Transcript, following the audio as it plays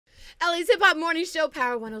LA's Hip Hop Morning Show,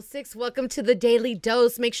 Power 106. Welcome to the Daily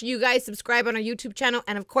Dose. Make sure you guys subscribe on our YouTube channel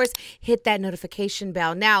and, of course, hit that notification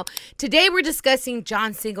bell. Now, today we're discussing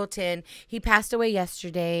John Singleton. He passed away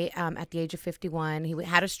yesterday at the age of 51. He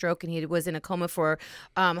had a stroke and he was in a coma for,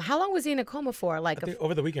 how long was he in a coma for? Like I think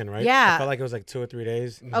over the weekend, right? Yeah. I felt like it was like 2 or 3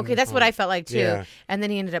 days. Okay, that's what I felt like too. Yeah. And then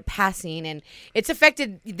he ended up passing, and it's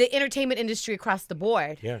affected the entertainment industry across the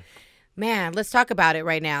board. Yeah. Man, let's talk about it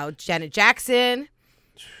right now. Janet Jackson,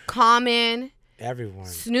 Common, everyone,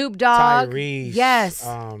 Snoop Dogg, Tyrese. Yes.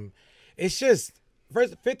 It's just,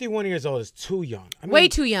 first, 51 years old is too young. I mean, way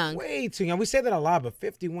too young. Way too young. We say that a lot, but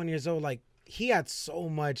 51 years old, like, he had so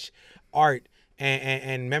much art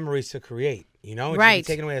and memories to create. You know, right?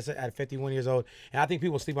 Taken away at 51 years old, and I think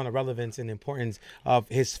people sleep on the relevance and importance of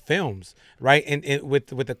his films, right? And with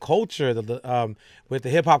the culture, with the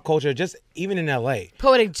hip hop culture, just even in LA.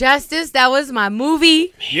 Poetic Justice, that was my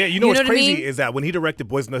movie. Yeah, you know what's crazy I mean? is that when he directed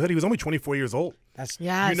Boys in the Hood, he was only 24 years old. That's he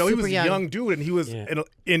was a young dude, and he was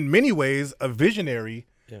in many ways a visionary.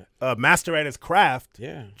 Yeah. Master at his craft,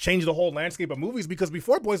 changed the whole landscape of movies, because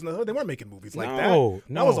before Boys in the Hood, they weren't making movies like that. No.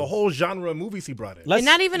 That was a whole genre of movies he brought in. And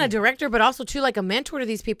not even a director, but also, too, like a mentor to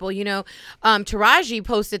these people. You know, Taraji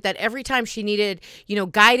posted that every time she needed,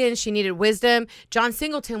 guidance, she needed wisdom, John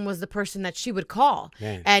Singleton was the person that she would call.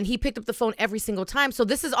 Man. And he picked up the phone every single time. So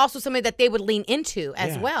this is also something that they would lean into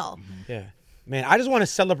as well. Yeah. Man, I just want to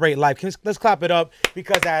celebrate life. Let's clap it up,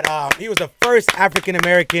 because he was the first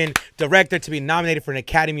African-American director to be nominated for an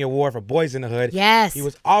Academy Award for Boys in the Hood. Yes. He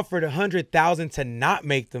was offered $100,000 to not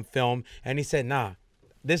make the film, and he said, nah,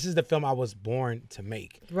 this is the film I was born to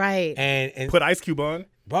make. Right. And put Ice Cube on.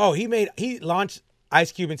 Bro, he launched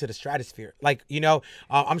Ice Cube into the stratosphere. Like,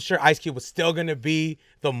 I'm sure Ice Cube was still going to be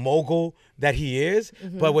the mogul that he is,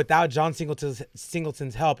 but without John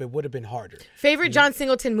Singleton's help, it would have been harder. Favorite John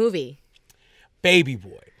Singleton movie? Baby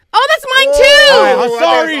Boy. Oh, that's mine too. All right, I'm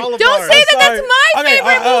sorry. Don't say that. That's my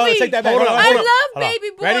favorite movie. Take that back. Hold on. I love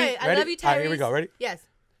Baby Boy. Ready? I love you, Tyrese. All right, here we go. Ready? Yes.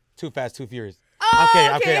 Too Fast, Too Furious.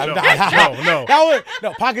 Oh, Okay.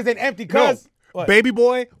 No. Pockets ain't empty, cuz. No. Baby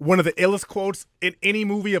Boy, one of the illest quotes in any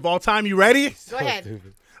movie of all time. You ready? Go ahead.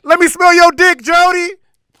 Stupid. Let me smell your dick, Jody.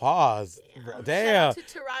 Pause. Damn. Shout out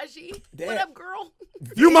to Taraji. What up, girl?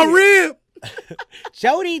 You my rib.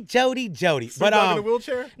 Jody. But in a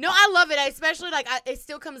wheelchair? No, I love it. I especially it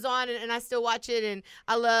still comes on and I still watch it, and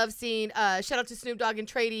I love seeing shout out to Snoop Dogg and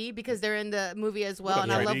Trady, because they're in the movie as well,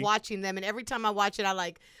 and I love watching them. And every time I watch it,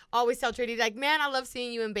 I always tell Trady, man, I love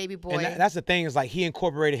seeing you in Baby Boy. And that's the thing, is like he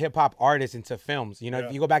incorporated hip hop artists into films.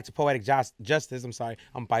 If you go back to Poetic Justice, I'm sorry,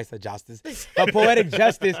 I'm biased to Justice, but Poetic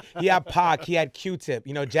Justice, he had Pac, he had Q-Tip.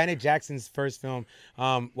 Janet Jackson's first film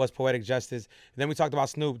was Poetic Justice. And then we talked about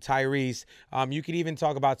Snoop, Tyrese. You could even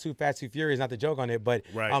talk about Too Fast, Too Furious, not to joke on it, but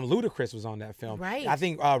Ludacris was on that film. Right. I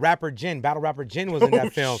think battle rapper Jin was in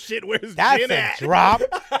that film. Shit, where's That's Jin at? a drop.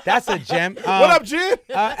 That's a gem. What up, Jin?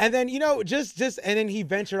 And then and then he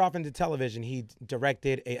ventured off into television. He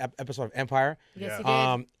directed an episode of Empire. Yes, he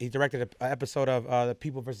did. He directed an episode of The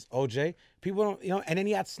People vs. OJ. People don't, and then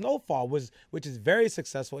he had Snowfall, which is very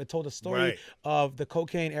successful. It told a story of the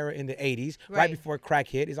cocaine era in the 80s, right before crack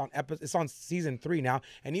hit. It's on season 3 now,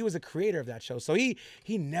 and he was a creator of that show. So he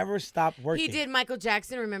never stopped working. He did Michael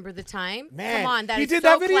Jackson, Remember the Time? Man, come on, that he is did so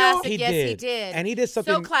that video? classic. He Yes, did. he did. And he did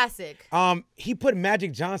something so classic. He put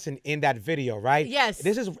Magic Johnson in that video, right? Yes.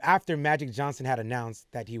 This is after Magic Johnson had announced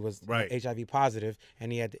that he was HIV positive,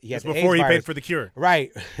 and he had before he paid for the cure.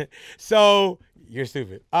 Right. So you're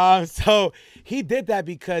stupid. So he did that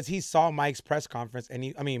because he saw Magic's press conference, and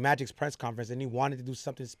he wanted to do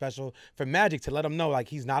something special for Magic to let him know, like,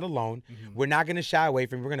 he's not alone. We're not gonna shy away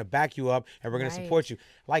from him. We're gonna back you up, and we're gonna support you.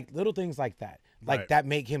 Like little things like that. Like that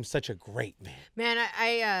make him such a great man. Man,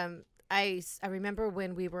 I remember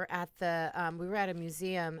when we were at a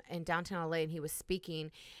museum in downtown LA, and he was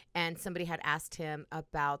speaking, and somebody had asked him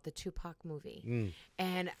about the Tupac movie.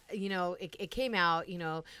 And it came out,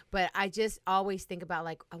 but I just always think about,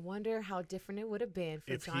 like, I wonder how different it would have been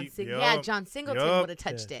for John Singleton. Yeah, John Singleton would have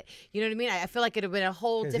touched it. You know what I mean? I feel like it would have been a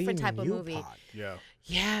whole different type of movie. Pac. Yeah.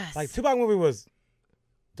 Yes. Like Tupac movie was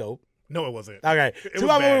dope. No, it wasn't. Okay.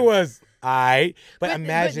 Tupac movie was alright, but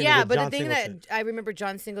imagine. But John the thing Singleton. that I remember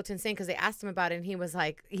John Singleton saying, because they asked him about it, and he was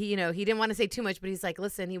like, he didn't want to say too much, but he's like,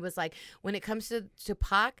 listen, he was like, when it comes to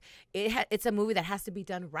Pac, it's a movie that has to be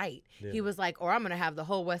done right. He was like, or I'm gonna have the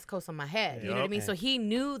whole West Coast on my head. You know what I mean? So he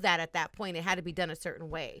knew that at that point it had to be done a certain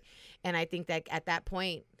way, and I think that at that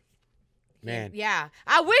point, Man. Yeah.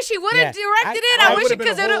 I wish he would have Yeah. directed it. I wish would've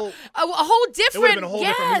because been a whole different. It would have been a whole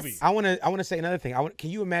different movie. I want to say another thing. Can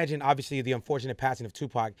you imagine, obviously, the unfortunate passing of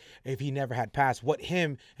Tupac if he never had passed, what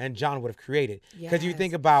him and John would have created? Because you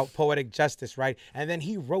think about Poetic Justice, right? And then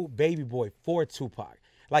he wrote Baby Boy for Tupac.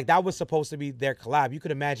 Like, that was supposed to be their collab. You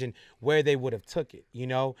could imagine where they would have took it, you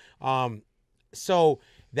know? So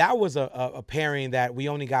that was a pairing that we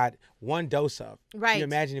only got one dose of. Right. Can you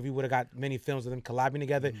imagine if we would have got many films of them collabing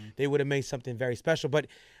together, they would have made something very special. But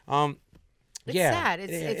It's sad.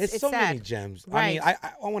 It's so sad. many gems. Right. I mean,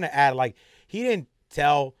 I want to add, like, he didn't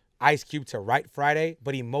tell Ice Cube to write Friday,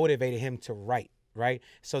 but he motivated him to write, right?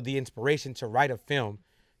 So the inspiration to write a film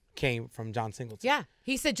came from John Singleton. Yeah.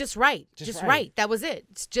 He said, just write. Just write. That was it.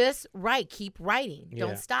 It's just write. Keep writing. Yeah.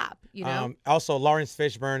 Don't stop, you know? Also, Lawrence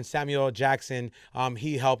Fishburne, Samuel L. Jackson,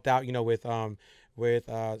 he helped out, you know, with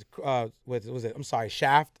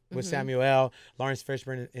Shaft with Samuel L. Lawrence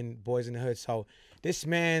Fishburne in Boys in the Hood. So this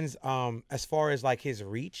man's, as far as like his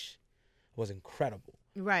reach, was incredible.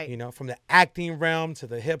 Right. You know, from the acting realm to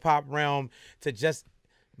the hip hop realm to just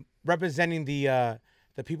representing the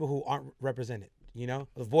people who aren't represented. You know,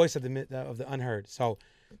 the voice of the unheard. So,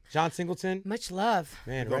 John Singleton, much love,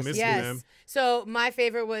 man. Yes. So my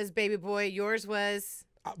favorite was Baby Boy. Yours was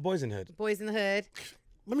Boys in the Hood. Boys in the Hood.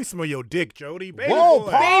 Let me smell your dick, Jody. Baby Whoa,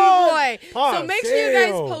 boy. Baby Boy. Pause. So make sure you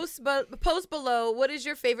guys post below what is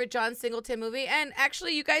your favorite John Singleton movie, and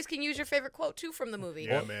actually you guys can use your favorite quote too from the movie.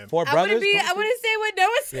 Yeah, man. Four Brothers. I wouldn't say what Noah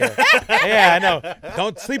said. Yeah, I know.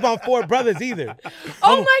 Don't sleep on Four Brothers either.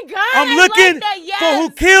 Oh my God! I'm looking like that. Yes. for who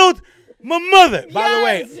killed my mother. By the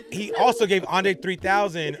Yes. way, he also gave Andre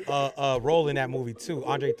 3000 a role in that movie too.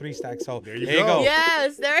 Andre 3 Stack. So there you go.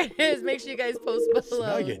 Yes, there it is. Make sure you guys post below.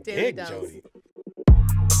 Smell your Daily dick, Dose. Jody.